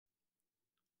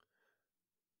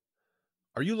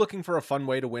Are you looking for a fun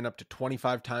way to win up to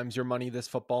 25 times your money this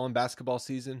football and basketball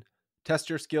season? Test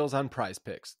your skills on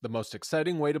PrizePicks, the most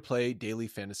exciting way to play daily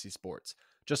fantasy sports.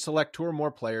 Just select 2 or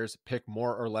more players, pick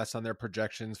more or less on their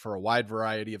projections for a wide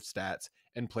variety of stats,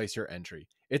 and place your entry.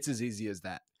 It's as easy as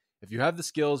that. If you have the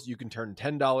skills, you can turn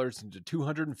 $10 into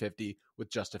 $250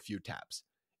 with just a few taps.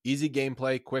 Easy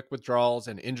gameplay, quick withdrawals,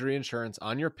 and injury insurance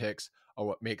on your picks are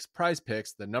what makes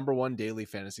PrizePicks the #1 daily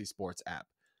fantasy sports app.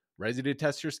 Ready to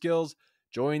test your skills?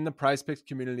 Join the PrizePicks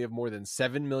community of more than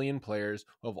 7 million players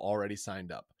who have already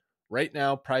signed up. Right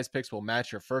now, PrizePicks will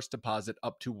match your first deposit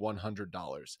up to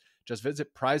 $100. Just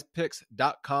visit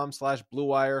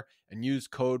prizepicks.com/BlueWire and use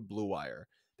code BlueWire.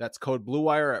 That's code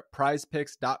BlueWire at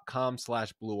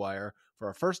prizepicks.com/BlueWire for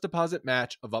a first deposit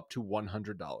match of up to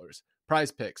 $100.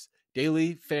 PrizePicks,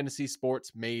 daily fantasy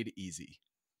sports made easy.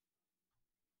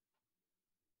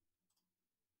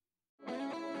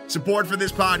 Support for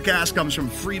this podcast comes from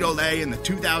Frito-Lay and the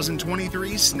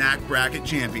 2023 Snack Bracket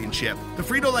Championship. The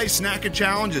Frito-Lay Snack-It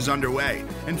Challenge is underway,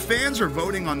 and fans are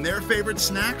voting on their favorite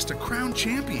snacks to crown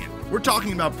champion. We're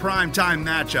talking about prime-time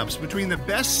matchups between the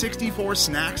best 64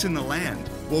 snacks in the land.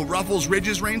 Will Ruffles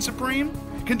Ridges reign supreme?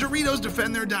 Can Doritos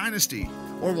defend their dynasty?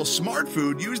 Or will Smart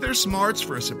Food use their smarts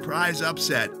for a surprise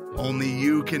upset? Only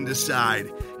you can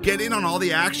decide. Get in on all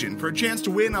the action for a chance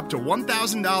to win up to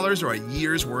 $1,000 or a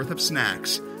year's worth of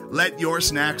snacks. Let your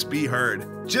snacks be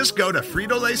heard. Just go to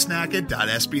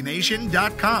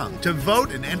fritolaysnacket.sbnation.com to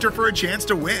vote and enter for a chance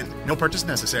to win. No purchase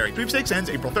necessary. Sweepstakes ends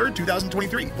April 3rd,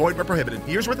 2023. Void where prohibited.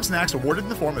 Year's worth of snacks awarded in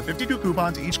the form of 52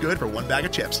 coupons, each good for 1 bag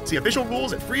of chips. See official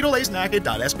rules at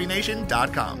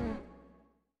fritolaysnacket.sbnation.com.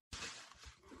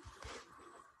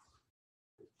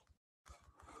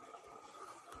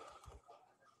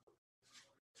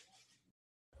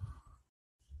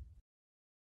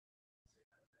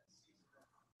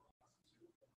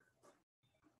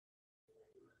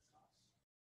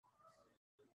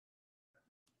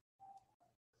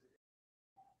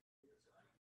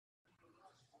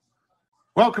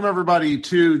 Welcome, everybody,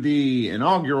 to the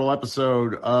inaugural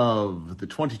episode of the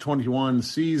 2021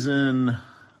 season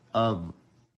of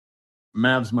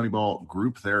Mavs Moneyball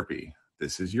Group Therapy.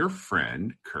 This is your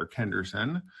friend, Kirk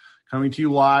Henderson, coming to you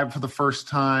live for the first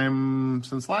time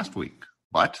since last week.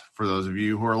 But for those of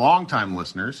you who are longtime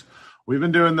listeners, we've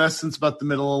been doing this since about the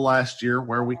middle of last year,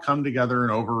 where we come together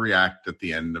and overreact at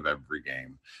the end of every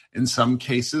game. In some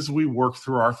cases, we work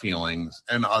through our feelings.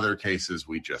 In other cases,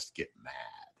 we just get mad.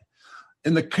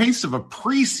 In the case of a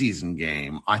preseason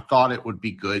game, I thought it would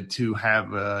be good to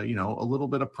have a little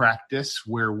bit of practice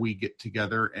where we get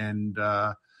together and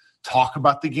talk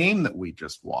about the game that we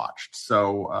just watched.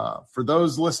 So for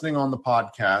those listening on the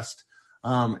podcast,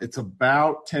 it's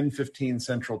about 10:15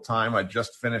 Central Time. I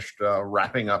just finished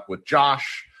wrapping up with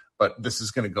Josh, but this is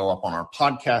going to go up on our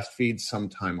podcast feed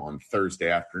sometime on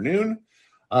Thursday afternoon.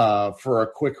 For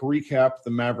a quick recap, the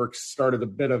Mavericks started a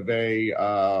bit of a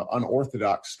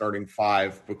unorthodox starting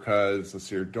 5 because, let's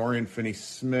see here, Dorian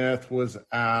Finney-Smith was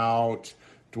out,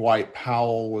 Dwight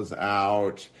Powell was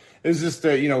out. It was just,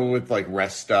 with like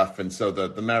rest stuff, and so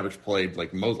the Mavericks played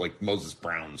like Moses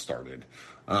Brown started.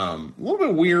 A little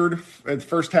bit weird at the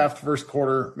first half, the first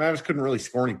quarter. Mavericks couldn't really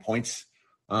score any points.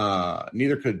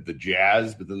 Neither could the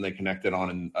Jazz, but then they connected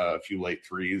on a few late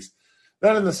threes.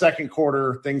 Then in the second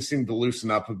quarter, things seemed to loosen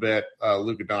up a bit.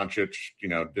 Luka Doncic,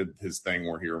 did his thing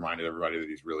where he reminded everybody that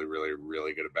he's really, really,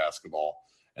 really good at basketball.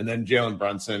 And then Jalen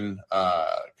Brunson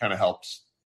kind of helped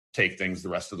take things the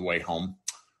rest of the way home.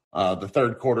 The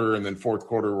third quarter and then fourth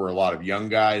quarter were a lot of young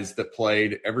guys that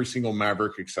played. Every single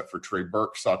Maverick except for Trey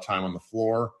Burke saw time on the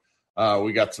floor.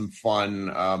 We got some fun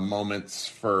moments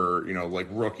for, like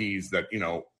rookies that,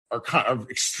 are kind of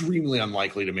extremely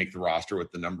unlikely to make the roster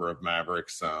with the number of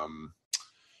Mavericks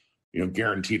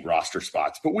guaranteed roster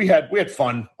spots. But we had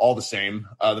fun all the same.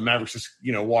 The Mavericks just,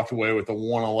 walked away with a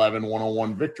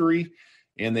 111-101 victory,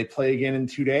 and they play again in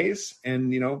 2 days. And,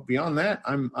 beyond that,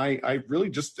 I really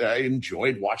just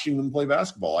enjoyed watching them play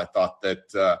basketball. I thought that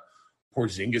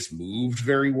Porzingis moved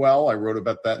very well. I wrote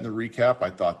about that in the recap. I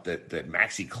thought that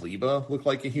Maxi Kleber looked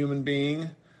like a human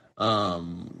being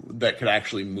that could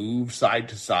actually move side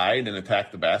to side and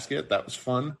attack the basket. That was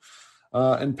fun.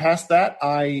 And past that,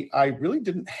 I really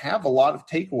didn't have a lot of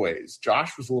takeaways.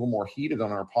 Josh was a little more heated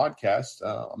on our podcast.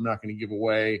 I'm not going to give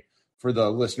away for the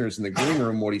listeners in the green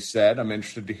room what he said. I'm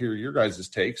interested to hear your guys'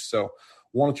 takes. So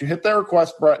why don't you hit that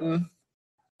request button,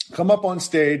 come up on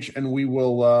stage, and we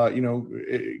will,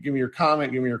 give me your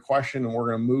comment, give me your question, and we're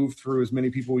going to move through as many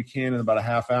people we can in about a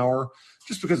half hour.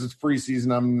 Just because it's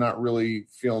preseason, I'm not really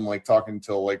feeling like talking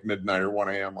until like midnight or 1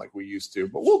 a.m. like we used to,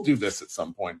 but we'll do this at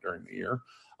some point during the year.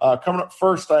 Coming up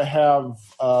first, I have,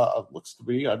 looks to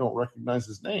be, I don't recognize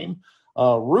his name,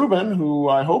 Ruben, who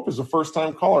I hope is a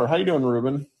first-time caller. How you doing,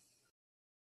 Ruben?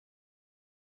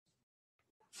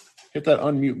 Hit that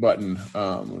unmute button.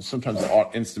 Sometimes it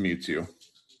insta-mutes you.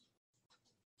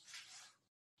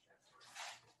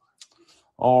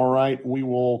 All right, we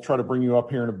will try to bring you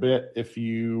up here in a bit if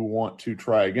you want to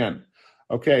try again.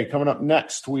 Okay, coming up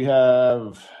next, we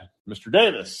have Mr.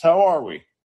 Davis. How are we?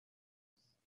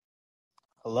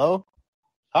 Hello?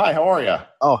 Hi, how are you?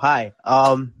 Oh, hi.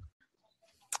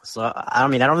 So, I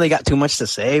don't really got too much to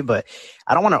say, but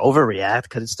I don't want to overreact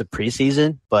because it's the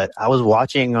preseason, but I was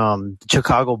watching the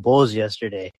Chicago Bulls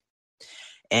yesterday,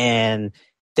 and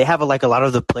they have a lot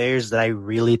of the players that I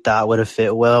really thought would have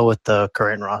fit well with the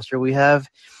current roster we have.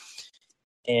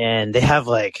 And they have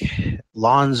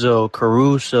Lonzo,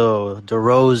 Caruso,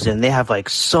 DeRozan. They have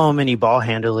so many ball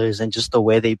handlers, and just the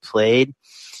way they played,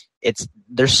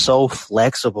 they're so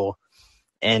flexible.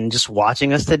 And just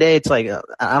watching us today, it's I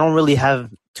don't really have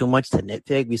too much to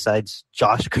nitpick besides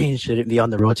Josh Green shouldn't be on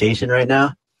the rotation right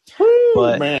now. Woo,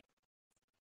 but man.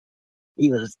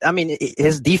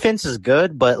 His defense is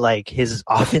good, but his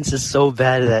offense is so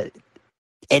bad that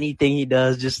anything he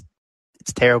does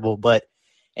it's terrible. But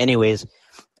anyways,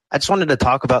 I just wanted to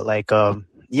talk about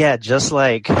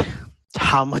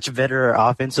how much better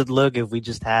our offense would look if we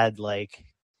just had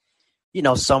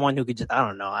someone who could just, I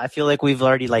don't know. I feel like we've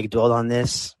already dwelled on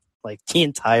this the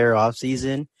entire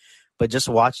offseason, but just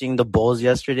watching the Bulls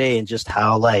yesterday and just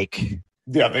how they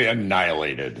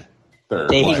annihilated.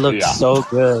 They looked so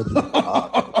good. Not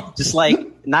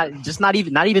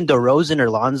even DeRozan or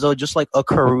Lonzo, just a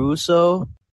Caruso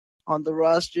on the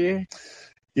roster.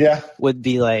 Yeah, would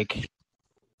be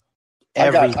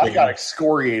everything. I got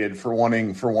excoriated for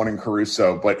wanting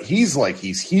Caruso, but he's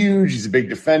huge. He's a big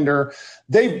defender.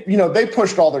 They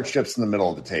pushed all their chips in the middle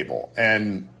of the table,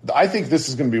 and I think this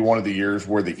is going to be one of the years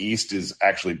where the East is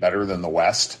actually better than the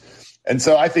West. And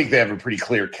so I think they have a pretty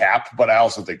clear cap, but I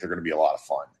also think they're going to be a lot of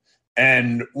fun.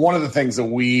 And one of the things that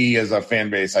we as a fan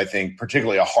base, I think,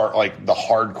 particularly the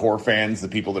hardcore fans, the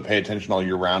people that pay attention all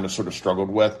year round, have sort of struggled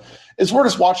with, is we're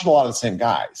just watching a lot of the same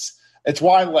guys. It's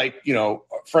why, a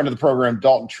friend of the program,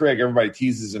 Dalton Trigg, everybody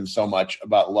teases him so much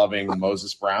about loving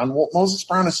Moses Brown. Well, Moses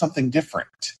Brown is something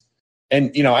different.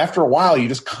 And, after a while, you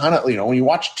just kind of, when you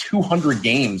watch 200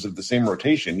 games of the same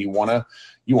rotation, you want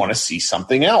to see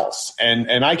something else.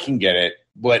 And I can get it.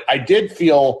 But I did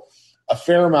feel a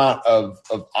fair amount of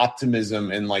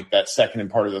optimism in that second and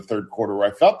part of the third quarter, where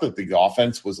I felt that the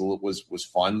offense was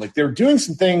fun. They were doing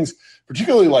some things,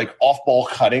 particularly off-ball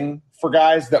cutting for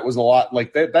guys. That was a lot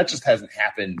that just hasn't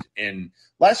happened in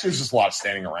last year's. Just a lot of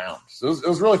standing around. So it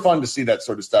was really fun to see that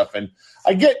sort of stuff. And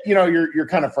I get, your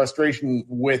kind of frustration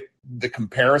with the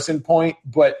comparison point,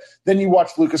 but then you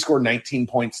watch Luka score 19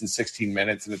 points in 16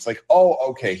 minutes and it's oh,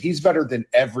 okay, he's better than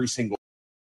every single.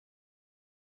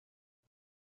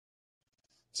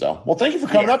 So, well, thank you for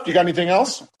coming up. You got anything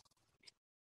else?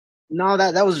 No,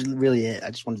 that was really it.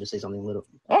 I just wanted to say something little.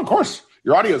 Oh, of course.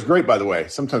 Your audio is great, by the way.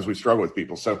 Sometimes we struggle with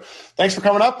people. So thanks for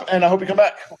coming up, and I hope you come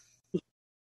back.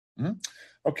 Mm-hmm.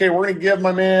 Okay, we're going to give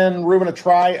my man Ruben a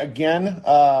try again.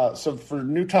 So for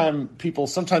new time people,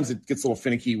 sometimes it gets a little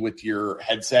finicky with your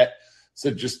headset.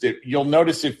 So just you'll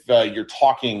notice if you're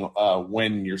talking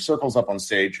when your circle's up on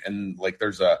stage and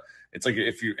it's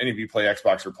if any of you play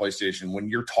Xbox or PlayStation, when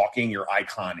you're talking, your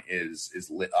icon is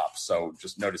lit up. So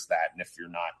just notice that. And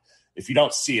if you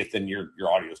don't see it, then your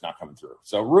audio is not coming through.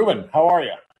 So Ruben, how are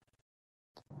you?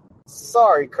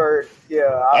 Sorry, Kurt.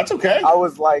 Yeah, that's okay. I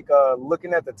was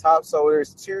looking at the top. So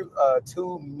there's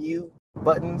two mute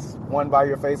buttons, one by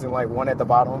your face and one at the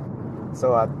bottom.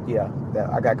 So I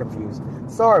got confused.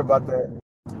 Sorry about that.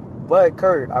 But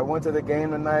Kurt, I went to the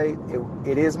game tonight.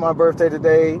 It is my birthday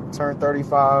today. Turned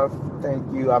 35.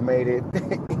 Thank you. I made it.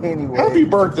 Anyway. Happy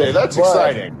birthday. That's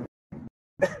exciting.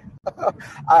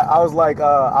 I was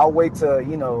I'll wait to,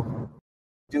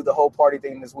 do the whole party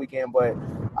thing this weekend, but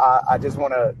I just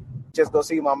want to go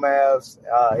see my Mavs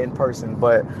in person.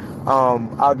 But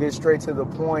I'll get straight to the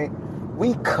point.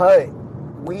 We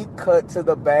cut to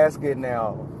the basket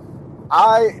now.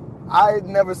 I'd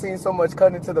never seen so much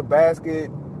cutting to the basket.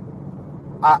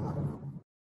 I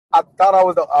thought I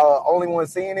was the only one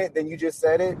seeing it. Then you just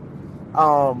said it.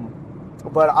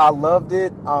 But I loved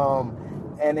it.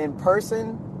 And in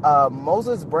person,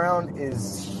 Moses Brown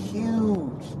is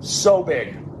huge. So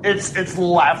big. It's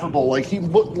laughable. He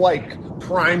looked like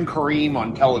prime Kareem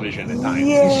on television at times.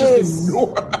 Yes. He's just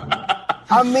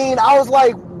enormous. I was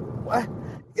like, what?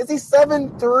 Is he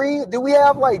 7'3"? Do we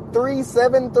have 3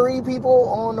 7'3" people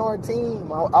on our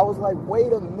team? I was like,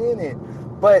 wait a minute.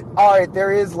 But all right,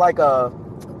 there is a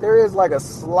like a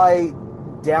slight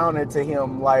downer to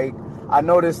him. Like I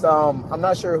noticed, I'm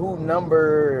not sure who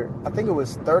number, I think it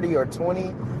was 30 or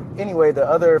 20. Anyway, the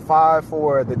other 5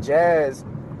 for the Jazz,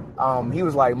 he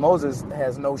was like, Moses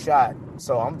has no shot.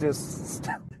 So I'll just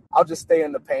stay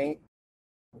in the paint.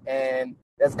 And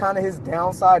that's kind of his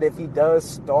downside if he does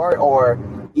start or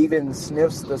even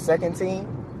sniffs the second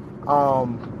team.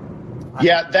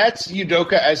 Yeah, that's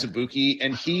Udoka Azubuike,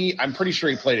 and I'm pretty sure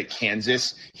he played at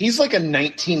Kansas. He's like a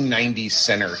 1990s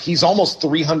center. He's almost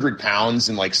 300 pounds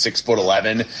and like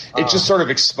 6'11". It just sort of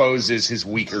exposes his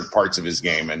weaker parts of his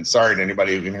game. And sorry to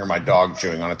anybody who can hear my dog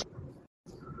chewing on it.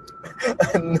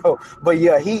 No, but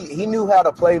yeah, he knew how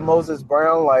to play Moses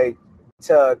Brown, like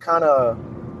to kind of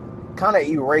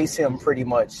erase him pretty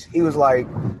much. He was like,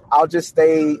 I'll just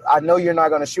stay. I know you're not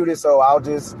going to shoot it, so I'll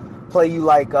just play you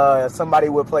like somebody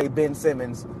would play Ben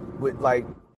Simmons, with like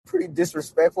pretty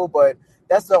disrespectful. But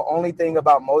that's the only thing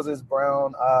about Moses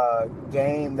Brown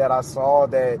game that I saw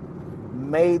that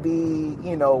maybe,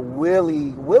 you know,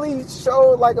 Willie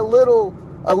showed like a little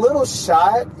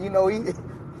shot. You know,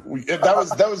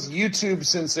 that was YouTube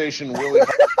sensation Willie.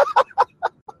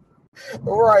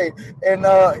 Right. And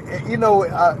you know,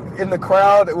 in the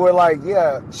crowd we're like,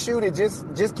 yeah, shoot it,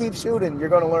 just keep shooting, you're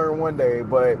gonna learn one day.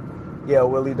 But yeah,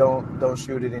 Willie, don't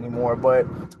shoot it anymore. But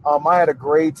I had a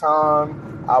great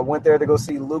time. I went there to go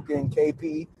see Luka and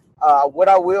KP. What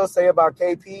I will say about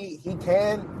KP,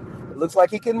 it looks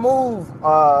like he can move,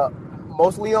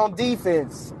 mostly on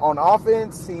defense. On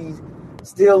offense, he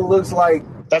still looks like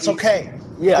that's okay.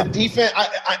 Yeah, the defense.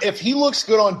 If he looks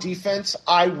good on defense,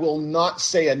 I will not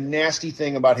say a nasty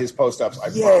thing about his post-ups. I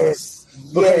promise.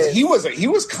 Because he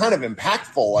was kind of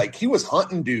impactful. Like he was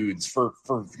hunting dudes for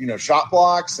shot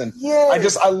blocks, and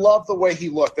I love the way he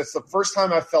looked. That's the first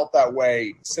time I felt that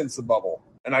way since the bubble,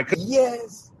 and I could.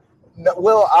 Yes. No,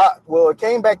 well, it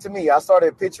came back to me. I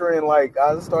started picturing, like,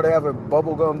 I started having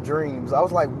bubblegum dreams. I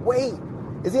was like, wait,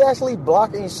 is he actually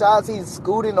blocking shots? He's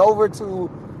scooting over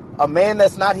to a man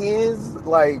that's not his,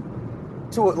 like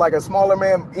to like a smaller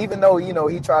man, even though, you know,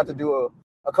 he tried to do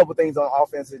a couple things on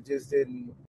offense. It just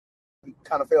didn't. He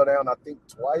kind of fell down, I think,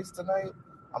 twice tonight.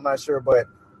 I'm not sure, but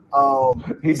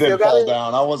he did fall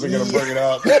down. I wasn't going to bring it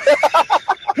up.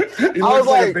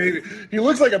 He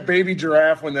looks like a baby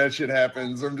giraffe when that shit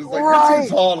happens. I'm just like, that's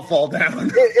too tall to fall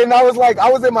down. And I was like, I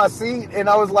was in my seat, and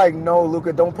I was like, no,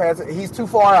 Luka, don't pass it. He's too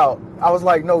far out. I was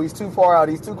like, no, he's too far out.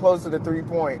 He's too close to the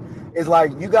 3-point. It's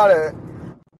like, you got to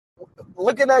 –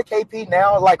 looking at KP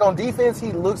now, like on defense,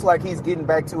 he looks like he's getting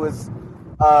back to his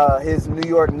New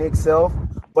York Knicks self.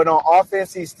 But on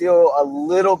offense, he's still a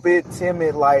little bit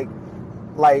timid. Like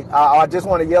I just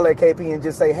want to yell at KP and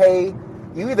just say, hey,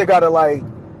 you either got to, like,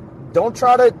 don't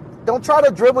try to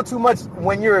dribble too much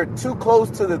when you're too close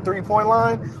to the 3-point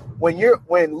line. When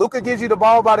Luka gives you the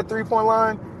ball by the 3-point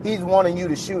line, he's wanting you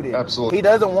to shoot it. Absolutely. He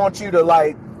doesn't want you to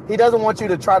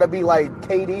try to be like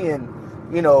KD and,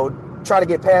 you know, try to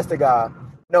get past the guy.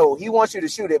 No, he wants you to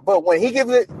shoot it. But when he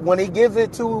gives it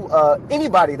to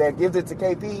anybody that gives it to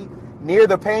KP near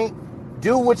the paint,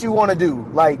 do what you want to do.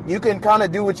 Like, you can kind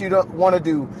of do what you don't want to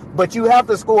do, but you have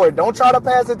to score. Don't try to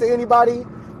pass it to anybody,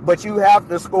 but you have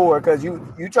to score, because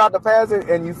you tried to pass it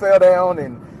and you fell down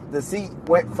and the seat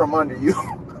went from under you.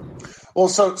 Well,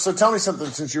 so tell me something,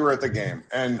 since you were at the game,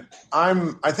 and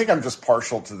I think I'm just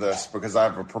partial to this because I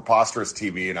have a preposterous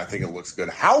TV and I think it looks good.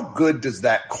 How good does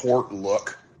that court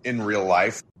look in real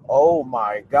life? Oh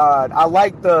my God. I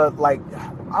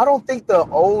I don't think the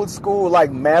old school,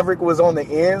 like, Maverick was on the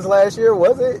ends last year,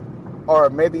 was it? Or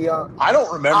maybe I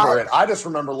don't remember it. I just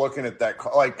remember looking at that,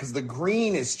 like, because the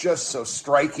green is just so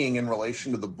striking in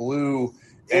relation to the blue.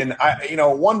 And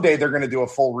one day they're going to do a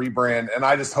full rebrand, and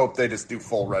I just hope they just do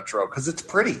full retro because it's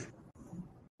pretty.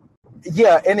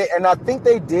 Yeah, and I think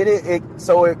they did it.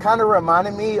 So it kind of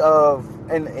reminded me of,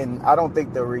 and I don't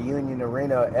think the Reunion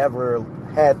Arena ever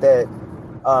had that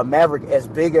Maverick as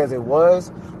big as it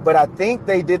was, but I think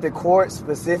they did the court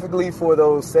specifically for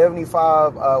those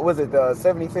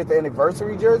 75th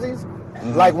anniversary jerseys.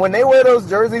 Mm-hmm. Like, when they wear those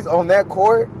jerseys on that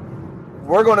court,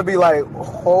 we're going to be like,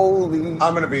 holy.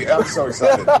 I'm so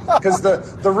excited. Because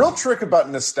the real trick about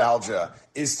nostalgia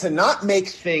is to not make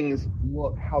things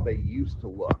look how they used to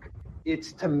look.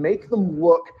 It's to make them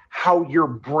look how your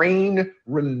brain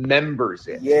remembers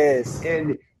it. Yes.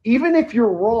 And even if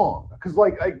you're wrong, because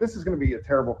like this is going to be a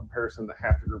terrible comparison that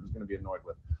half the group is going to be annoyed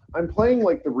with. I'm playing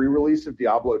like the re-release of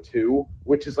Diablo 2,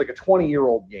 which is like a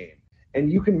 20-year-old game. And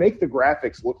you can make the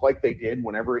graphics look like they did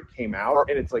whenever it came out.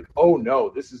 And it's like, oh, no,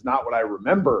 this is not what I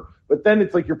remember. But then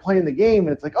it's like you're playing the game,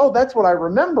 and it's like, oh, that's what I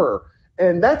remember.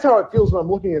 And that's how it feels when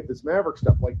I'm looking at this Maverick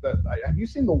stuff. Like, have you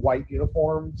seen the white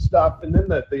uniform stuff? And then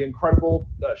the incredible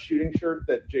shooting shirt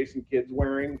that Jason Kidd's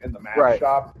wearing in the Mavs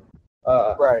shop?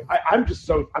 Right. I'm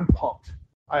pumped.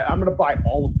 I'm going to buy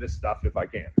all of this stuff if I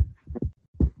can.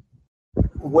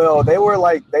 Well, they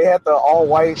had the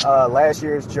all-white last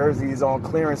year's jerseys on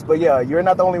clearance. But, yeah, you're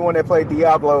not the only one that played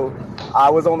Diablo.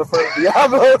 I was on the first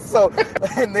Diablo.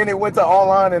 And then it went to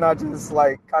online, and I just,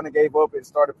 kind of gave up and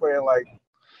started playing,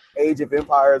 Age of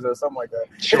Empires or something like that.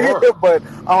 Sure. but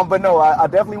no, I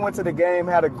definitely went to the game,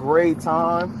 had a great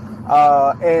time.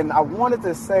 And I wanted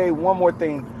to say one more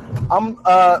thing.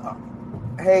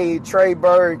 Hey, Trey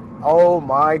Burke, oh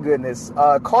my goodness.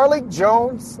 Carlick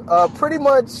Jones, pretty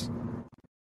much,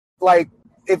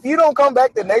 if you don't come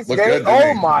back the next game,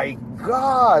 oh my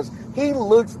gosh, he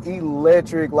looks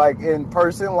electric, in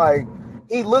person.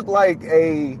 He looked like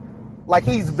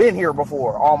he's been here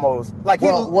before almost.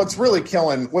 What's really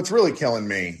killing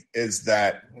me is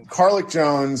that Carlick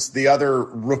Jones, the other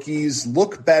rookies,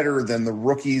 look better than the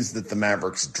rookies that the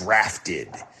Mavericks drafted.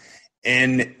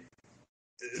 And,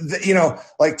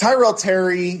 Tyrell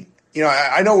Terry,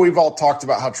 I know we've all talked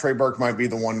about how Trey Burke might be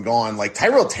the one gone.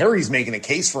 Tyrell Terry's making a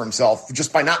case for himself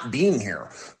just by not being here.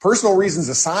 Personal reasons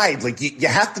aside, you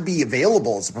have to be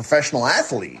available as a professional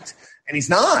athlete. And he's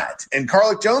not. And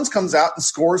Carlick Jones comes out and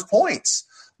scores points.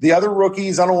 The other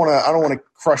rookies, I don't want to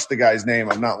crush the guy's name.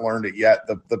 I've not learned it yet.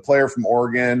 The player from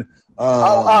Oregon.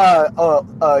 Yuji.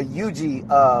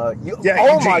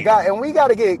 Yuji. My God! And we got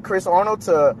to get Chris Arnold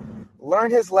to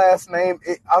learn his last name.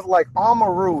 I was like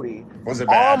Amarui. Was it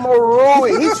bad?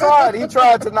 Amarui. He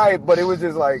tried tonight, but it was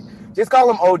just call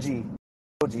him OG.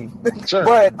 Sure.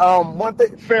 But one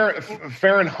thing,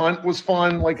 Farron Hunt was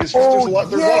fun. There's a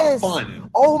lot of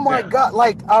fun. Oh my God!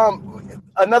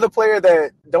 Another player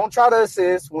that don't try to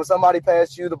assist when somebody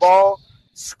passes you the ball,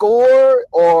 score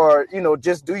or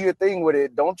just do your thing with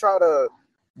it. Don't try to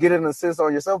get an assist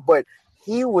on yourself. But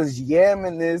he was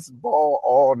yamming this ball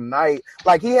all night.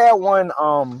 He had one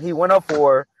he went up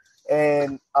for,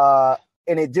 and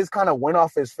it just kind of went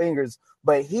off his fingers.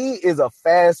 But he is a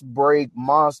fast break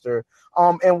monster.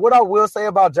 And what I will say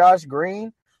about Josh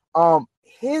Green,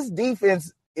 his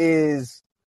defense is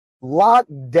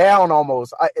locked down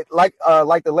almost. Like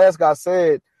the last guy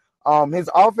said, his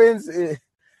offense is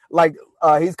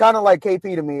he's kind of like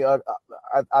KP to me. I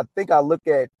think I look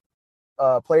at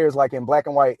players in black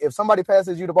and white. If somebody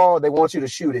passes you the ball, they want you to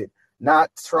shoot it,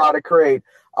 not try to create.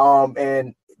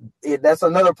 And that's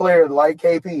another player like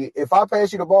KP. If I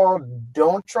pass you the ball,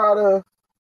 don't try to.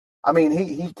 I mean,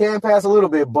 he can pass a little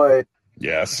bit, but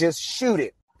just shoot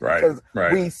it. Right.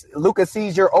 Because Luka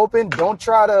sees you're open. Don't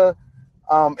try to.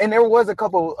 And there was a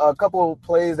couple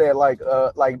plays that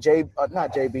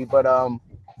not JB, but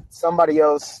somebody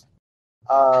else.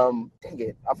 Dang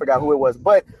it, I forgot who it was.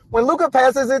 But when Luka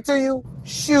passes it to you,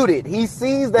 shoot it. He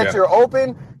sees that you're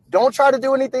open. Don't try to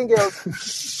do anything else.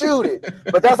 Shoot it.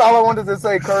 But that's all I wanted to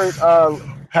say, Kurt.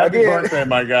 Happy birthday,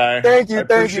 my guy. Thank you. I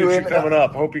appreciate you coming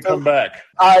up. Hope you come back.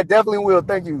 I definitely will.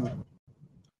 Thank you.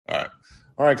 All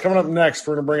right. Coming up next,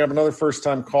 we're going to bring up another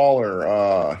first-time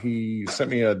caller. He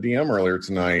sent me a DM earlier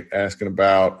tonight asking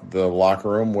about the locker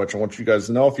room, which I want you guys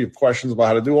to know. If you have questions about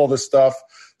how to do all this stuff,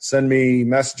 send me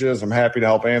messages. I'm happy to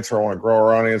help answer. I want to grow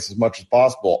our audience as much as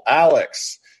possible.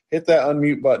 Alex, hit that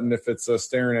unmute button if it's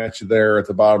staring at you there at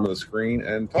the bottom of the screen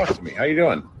and talk to me. How you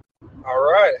doing? All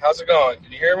right. How's it going?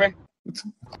 Can you hear me?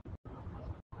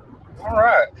 All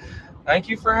right. Thank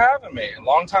you for having me.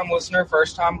 Long-time listener,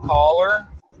 first-time caller.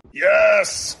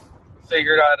 Yes.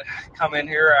 Figured I'd come in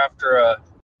here after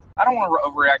I don't want to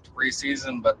overreact to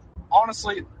preseason, but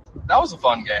honestly, that was a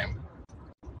fun game.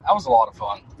 That was a lot of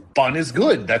fun. Fun is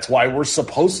good. That's why we're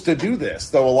supposed to do this.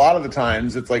 Though a lot of the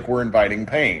times it's like we're inviting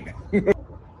pain.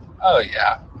 Oh,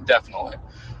 yeah, definitely.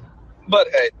 But,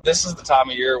 hey, this is the time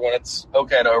of year when it's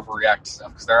okay to overreact to stuff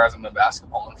because there hasn't been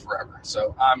basketball in forever.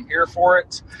 So I'm here for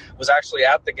it. Was actually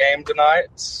at the game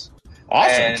tonight.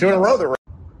 Awesome. 2 in a row.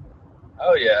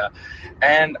 Oh, yeah.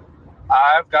 And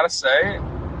I've got to say,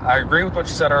 I agree with what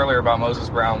you said earlier about Moses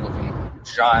Brown looking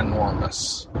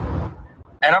ginormous.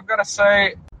 And I've got to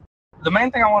say, the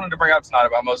main thing I wanted to bring up tonight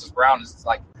about Moses Brown is,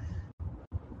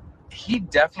 he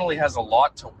definitely has a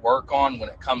lot to work on when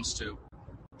it comes to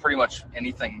pretty much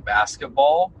anything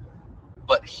basketball,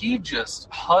 but he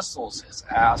just hustles his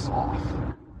ass off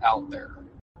out there.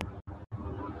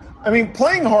 I mean,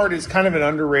 playing hard is kind of an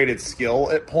underrated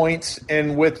skill at points,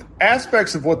 and with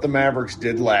aspects of what the Mavericks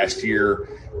did last year,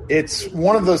 it's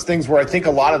one of those things where I think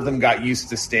a lot of them got used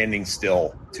to standing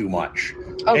still too much.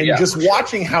 Just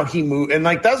watching how he moved, and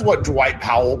like that's what Dwight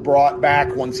Powell brought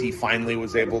back once he finally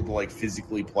was able to like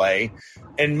physically play.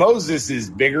 And Moses is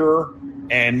bigger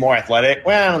and more athletic.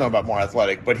 Well, I don't know about more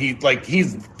athletic, but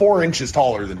he's 4 inches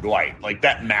taller than Dwight. Like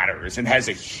that matters, and has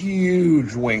a huge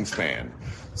wingspan.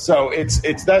 So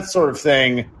it's that sort of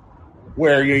thing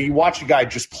where you watch a guy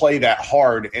just play that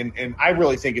hard, and I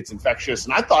really think it's infectious.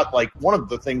 And I thought like one of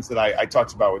the things that I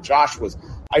talked about with Josh was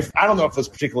I don't know if it was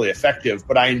particularly effective,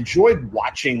 but I enjoyed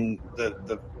watching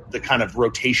the kind of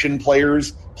rotation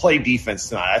players play defense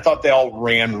tonight. I thought they all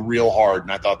ran real hard,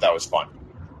 and I thought that was fun.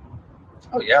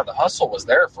 Oh, yeah, the hustle was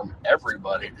there from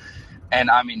everybody. And,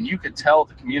 I mean, you could tell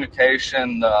the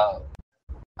communication,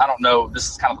 I don't know, this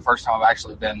is kind of the first time I've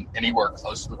actually been anywhere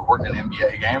close to the court in an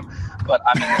NBA game. But,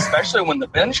 I mean, especially when the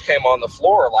bench came on the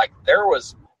floor, like, there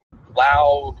was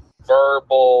loud,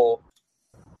 verbal,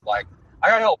 like, I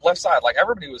got help left side. Like,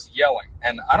 everybody was yelling.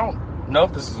 And I don't know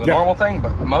if this is a normal thing,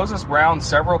 but Moses Brown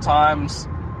several times,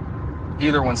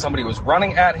 either when somebody was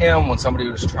running at him, when somebody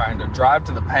was trying to drive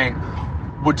to the paint,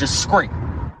 would just scream.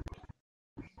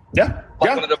 Yeah.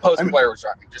 Like when an opposing player was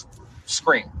driving, just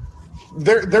scream.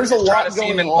 There's a lot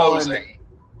going on.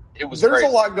 There's crazy. a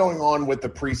lot going on with the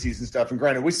preseason stuff. And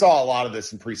granted, we saw a lot of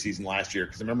this in preseason last year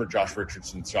because I remember Josh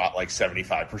Richardson shot like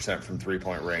 75% from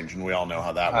 3-point range, and we all know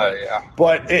how that went. Yeah.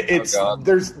 But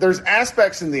there's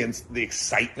aspects in the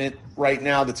excitement right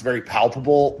now that's very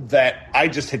palpable that I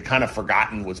just had kind of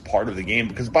forgotten was part of the game,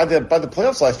 because by the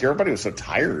playoffs last year, everybody was so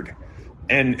tired.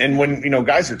 And when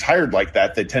guys are tired like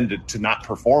that, they tend to not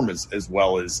perform as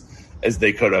well as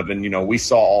they could have. And we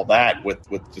saw all that with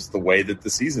just the way that the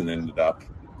season ended up.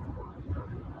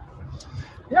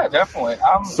 Yeah, definitely.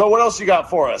 So what else you got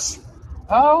for us?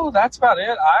 Oh, that's about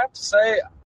it. I have to say,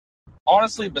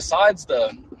 honestly, besides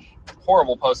the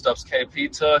horrible post-ups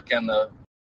KP took and the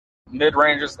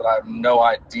mid-ranges that I have no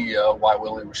idea why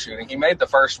Willie was shooting, he made the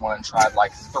first one and tried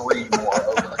like 3 more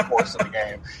over the course of the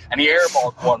game, and he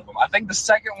airballed one of them. I think the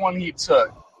second one he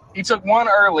took one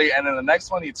early, and then the next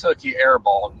one he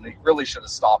airballed, and he really should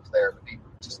have stopped there, but he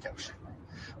just kept shooting.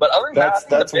 But other than that,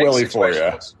 that's the big Willie for you.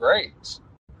 Looks great.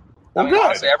 Well, I mean,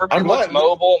 honestly, everybody looked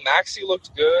mobile. Maxey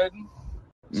looked good.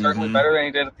 Certainly better than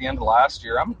he did at the end of last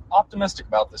year. I'm optimistic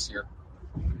about this year.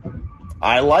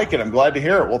 I like it. I'm glad to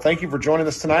hear it. Well, thank you for joining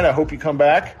us tonight. I hope you come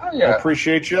back. Oh, yeah. I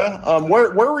appreciate you.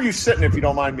 Where were you sitting, if you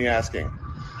don't mind me asking?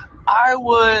 I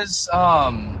was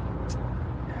I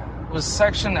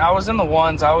was in the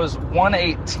ones. I was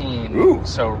 118. Ooh,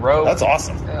 so row. That's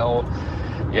awesome.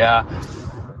 Yeah.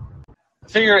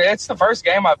 Figure it's the first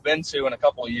game I've been to in a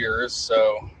couple of years,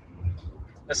 so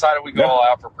decided we go all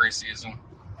out for preseason.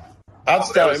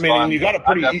 Outstanding. I mean, you got a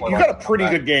pretty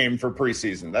good game for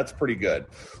preseason. That's pretty good.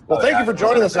 Well, thank you for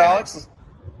joining us, Alex.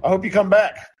 I hope you come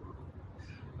back.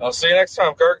 I'll see you next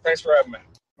time, Kirk. Thanks for having me.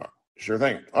 Sure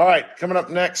thing. All right, coming up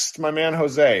next, my man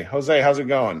Jose. Jose, how's it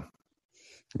going?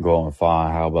 Going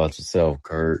fine. How about yourself,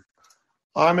 Kurt?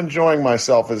 I'm enjoying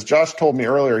myself. As Josh told me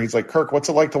earlier, he's like, Kirk, what's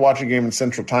it like to watch a game in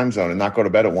Central Time Zone and not go to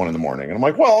bed at 1 a.m? And I'm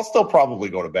like, well, I'll still probably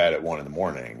go to bed at 1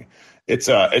 a.m. It's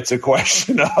a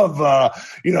question of,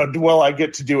 will I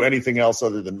get to do anything else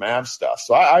other than Mav stuff?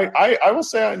 So I will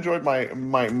say I enjoyed my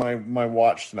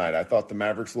watch tonight. I thought the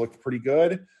Mavericks looked pretty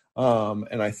good,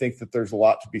 and I think that there's a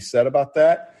lot to be said about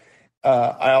that.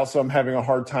 I also am having a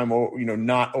hard time,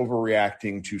 not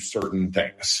overreacting to certain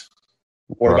things.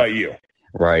 What about you?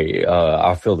 Right.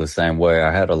 I feel the same way.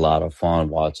 I had a lot of fun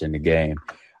watching the game,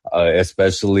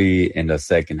 especially in the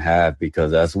second half,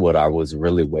 because that's what I was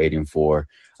really waiting for.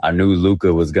 I knew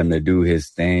Luka was going to do his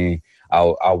thing.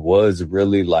 I was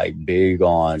really big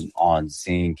on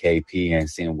seeing KP and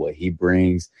seeing what he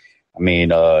brings. I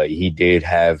mean, he did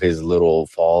have his little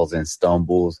falls and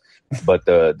stumbles, but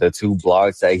the 2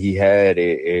 blocks that he had,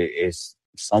 it's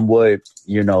somewhat,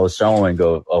 showing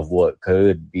of what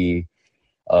could be,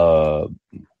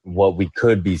 what we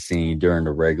could be seeing during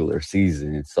the regular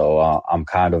season. So I'm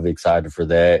kind of excited for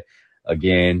that.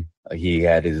 Again, he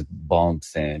had his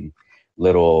bumps and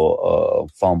little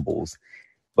fumbles.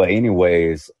 But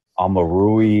anyways,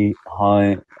 Amarui,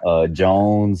 Hunt,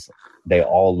 Jones, they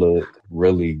all look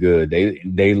really good.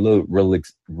 They look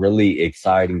really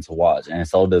exciting to watch. And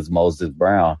so does Moses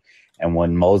Brown. And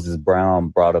when Moses Brown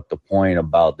brought up the point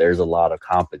about there's a lot of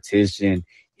competition,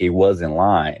 he wasn't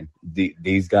lying.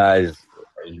 These guys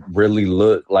really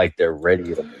look like they're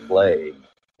ready to play.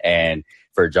 And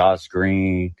for Josh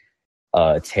Green,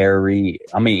 Terry,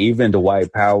 I mean, even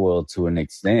Dwight Powell to an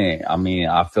extent, I mean,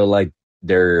 I feel like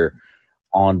they're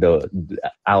on the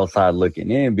outside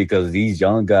looking in because these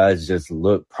young guys just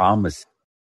look promising.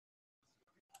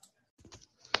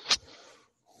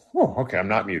 Oh, okay. I'm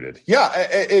not muted. Yeah,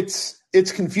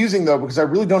 it's confusing though, because I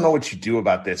really don't know what you do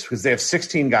about this, because they have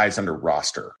 16 guys under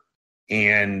roster,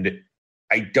 and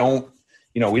I don't,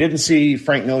 we didn't see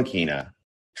Frank Ntilikina.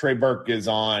 Trey Burke is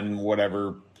on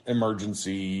whatever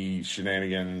emergency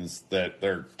shenanigans that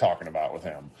they're talking about with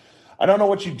him. I don't know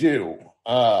what you do.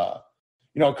 A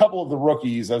couple of the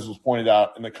rookies, as was pointed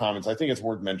out in the comments, I think it's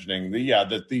worth mentioning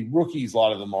that the rookies, a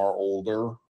lot of them are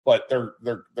older, but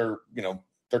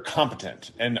they're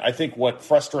competent. And I think what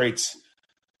frustrates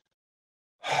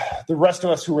the rest of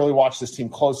us who really watch this team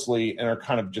closely and are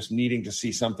kind of just needing to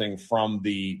see something from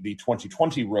the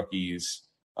 2020 rookies,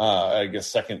 I guess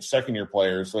second year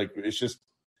players, like, it's just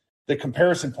the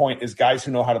comparison point is guys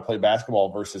who know how to play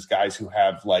basketball versus guys who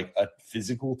have like a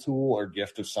physical tool or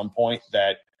gift of some point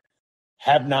that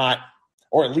have not,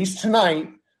 or at least tonight,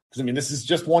 because this is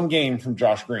just one game from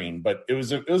Josh Green, but it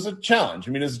was a challenge.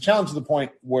 It was a challenge to the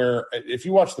point where if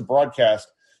you watch the broadcast,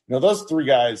 those three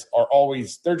guys are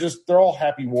always, they're all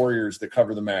happy warriors that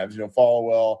cover the Mavs,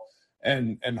 Followell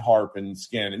and Harp and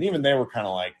Skin. And even they were kind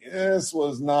of like, this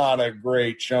was not a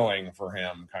great showing for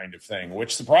him, kind of thing,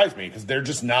 which surprised me because they're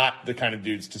just not the kind of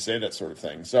dudes to say that sort of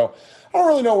thing. So I don't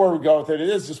really know where we go with it. It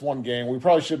is just one game. We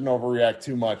probably shouldn't overreact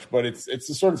too much, but it's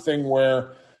the sort of thing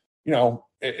where,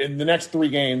 in the next 3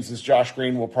 games, as Josh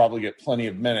Green will probably get plenty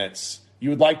of minutes, you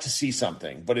would like to see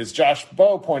something. But as Josh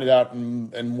Bowe pointed out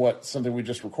and something we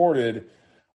just recorded,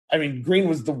 Green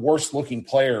was the worst looking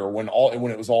player when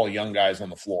it was all young guys on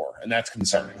the floor, and that's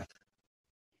concerning.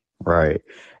 Right.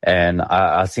 And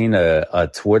I seen a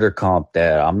Twitter comp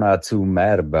that I'm not too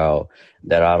mad about,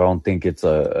 that I don't think it's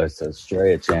a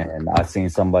stretch. And I seen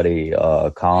somebody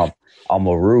comp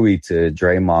Al-Marui to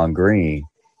Draymond Green.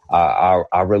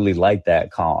 I really like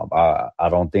that comp. I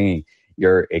don't think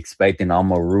you're expecting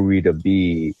Al-Marui to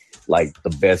be like the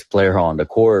best player on the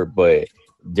court, but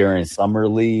during Summer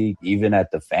League, even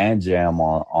at the Fan Jam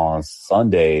on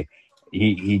Sunday,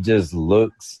 he just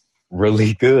looks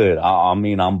really good.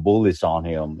 I'm bullish on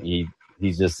him.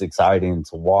 He's just exciting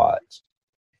to watch.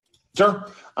 Sure.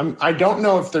 I don't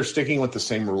know if they're sticking with the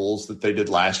same rules that they did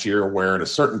last year, where at a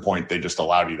certain point they just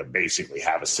allowed you to basically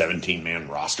have a 17-man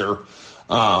roster.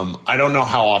 I don't know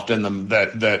how often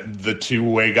that the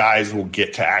two-way guys will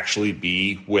get to actually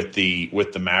be with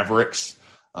the Mavericks.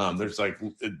 There's like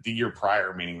the year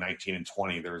prior, meaning 19 and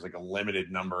 20, there was like a limited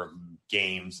number of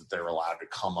games that they were allowed to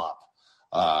come up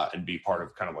and be part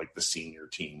of kind of like the senior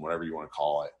team, whatever you want to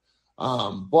call it.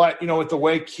 But with the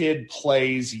way Kidd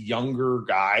plays younger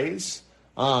guys,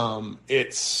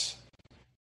 it's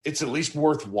at least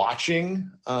worth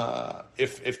watching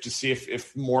if to see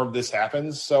if more of this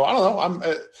happens. So I don't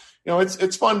know.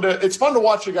 It's fun to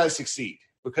watch a guy succeed,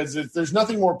 because there's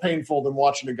nothing more painful than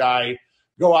watching a guy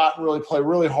go out and really play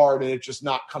really hard and it just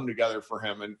not come together for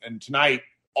him. And tonight,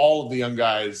 all of the young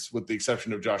guys, with the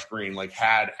exception of Josh Green,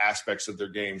 had aspects of their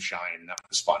game shine, and that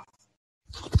was fun.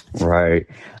 Right.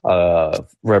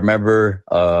 Remember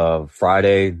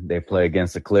Friday they play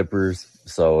against the Clippers.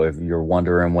 So if you're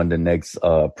wondering when the next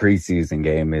preseason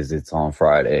game is, it's on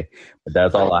Friday. But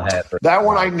that's all I had for that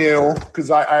one. I knew, because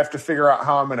I have to figure out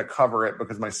how I'm going to cover it,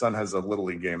 because my son has a Little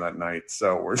League game that night.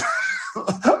 So we're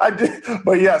I did,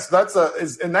 but yes, that's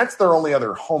their only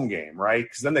other home game, right?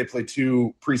 Because then they play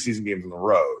 2 preseason games on the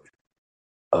road.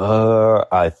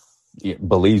 I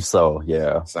believe so.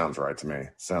 Yeah, sounds right to me.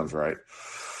 Sounds right.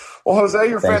 Well, Jose,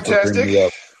 you're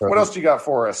fantastic. What else do you got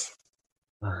for us?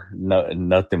 No,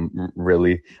 nothing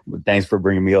really. Thanks for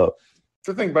bringing me up.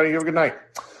 Good thing, buddy. You have a good night.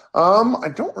 I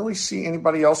don't really see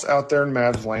anybody else out there in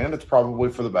Mavs land. It's probably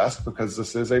for the best, because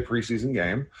this is a preseason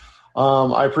game.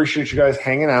 I appreciate you guys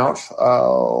hanging out.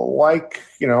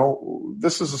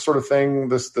 This is the sort of thing,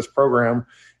 this program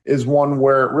is one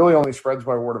where it really only spreads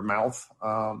by word of mouth.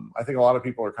 I think a lot of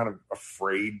people are kind of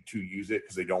afraid to use it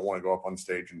because they don't want to go up on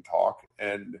stage and talk.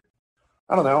 And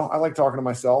I don't know. I like talking to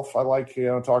myself. I like,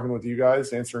 talking with you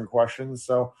guys, answering questions.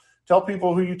 So tell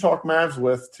people who you talk Mavs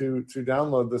with to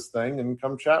download this thing and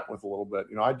come chat with a little bit.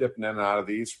 I dip in and out of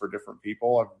these for different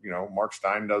people. Mark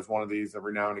Stein does one of these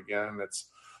every now and again. It's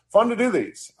fun to do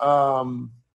these.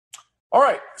 All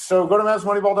right, so go to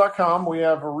MavsMoneyball.com. We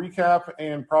have a recap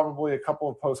and probably a couple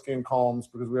of post-game columns,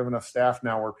 because we have enough staff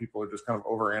now where people are just kind of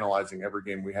overanalyzing every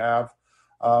game we have.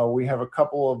 We have a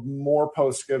couple of more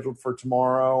posts scheduled for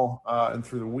tomorrow and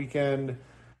through the weekend.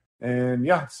 And,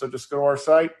 so just go to our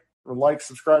site,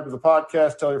 subscribe to the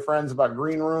podcast, tell your friends about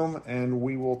Green Room, and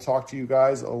we will talk to you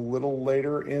guys a little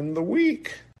later in the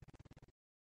week.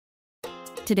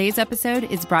 Today's episode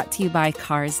is brought to you by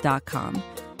Cars.com.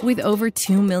 With over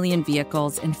 2 million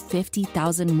vehicles and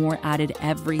 50,000 more added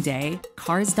every day,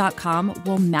 Cars.com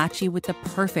will match you with the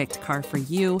perfect car for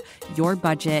you, your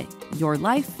budget, your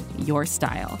life, your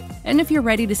style. And if you're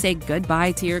ready to say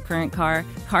goodbye to your current car,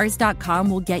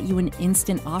 Cars.com will get you an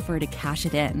instant offer to cash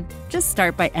it in. Just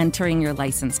start by entering your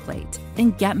license plate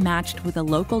and get matched with a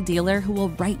local dealer who will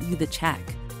write you the check.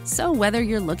 So whether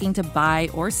you're looking to buy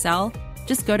or sell,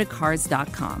 just go to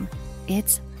Cars.com.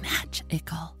 It's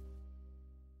magical.